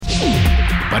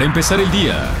Para empezar el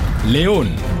día, León.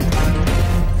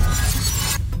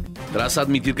 Tras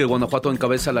admitir que Guanajuato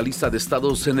encabeza la lista de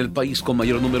estados en el país con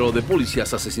mayor número de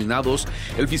policías asesinados,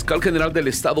 el fiscal general del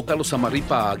estado, Carlos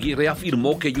Amarripa Aguirre,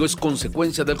 afirmó que ello es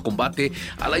consecuencia del combate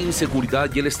a la inseguridad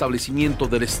y el establecimiento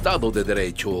del Estado de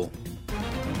Derecho.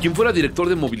 Quien fuera director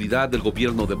de movilidad del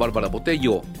gobierno de Bárbara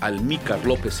Botello, Almícar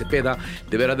López Cepeda,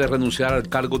 deberá de renunciar al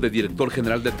cargo de director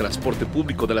general de Transporte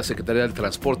Público de la Secretaría del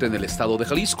Transporte en el estado de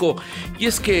Jalisco. Y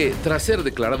es que, tras ser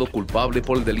declarado culpable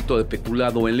por el delito de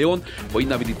peculado en León, fue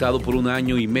inhabilitado por 1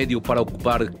 año y medio para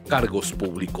ocupar cargos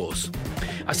públicos.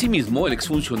 Asimismo, el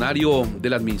exfuncionario de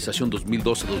la administración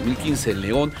 2012-2015 en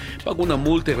León pagó una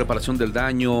multa y reparación del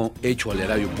daño hecho al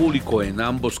erario público en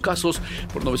ambos casos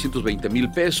por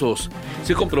 920,000 pesos.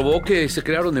 Se comprobó que se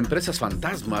crearon empresas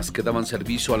fantasmas que daban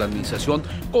servicio a la administración,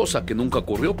 cosa que nunca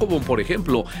ocurrió, como por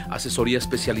ejemplo Asesoría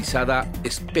Especializada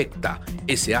Specta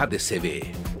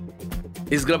SADCB.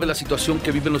 Es grave la situación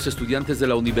que viven los estudiantes de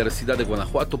la Universidad de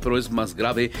Guanajuato, pero es más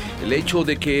grave el hecho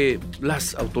de que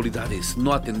las autoridades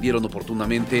no atendieron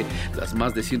oportunamente las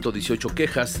más de 118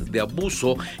 quejas de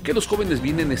abuso que los jóvenes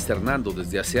vienen externando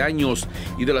desde hace años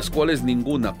y de las cuales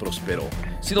ninguna prosperó,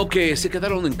 sino que se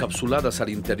quedaron encapsuladas al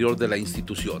interior de la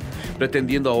institución,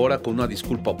 pretendiendo ahora con una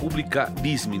disculpa pública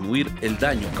disminuir el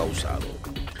daño causado.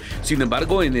 Sin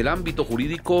embargo, en el ámbito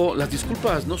jurídico, las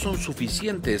disculpas no son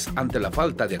suficientes ante la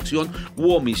falta de acción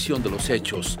u omisión de los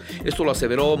hechos. Esto lo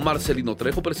aseveró Marcelino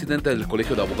Trejo, presidente del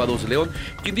Colegio de Abogados de León,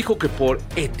 quien dijo que por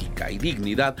ética y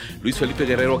dignidad, Luis Felipe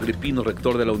Guerrero Agripino,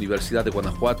 rector de la Universidad de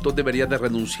Guanajuato, debería de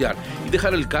renunciar y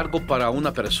dejar el cargo para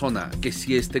una persona que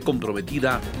sí esté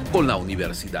comprometida con la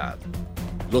universidad.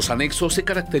 Los anexos se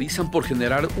caracterizan por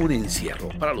generar un encierro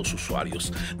para los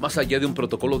usuarios, más allá de un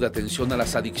protocolo de atención a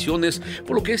las adicciones,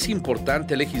 por lo que es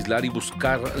importante legislar y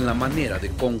buscar la manera de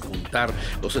conjuntar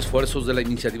los esfuerzos de la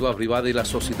iniciativa privada y la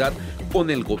sociedad con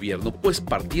el gobierno, pues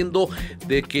partiendo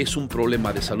de que es un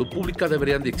problema de salud pública,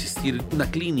 deberían de existir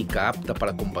una clínica apta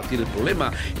para combatir el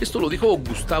problema. Esto lo dijo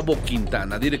Gustavo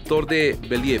Quintana, director de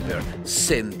Believer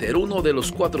Center, uno de los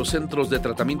 4 centros de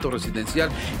tratamiento residencial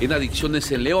en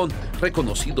adicciones en León,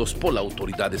 reconocido por la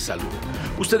Autoridad de Salud.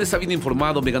 Usted está bien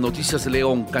informado. Mega Noticias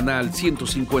León, canal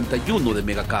 151 de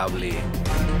Megacable.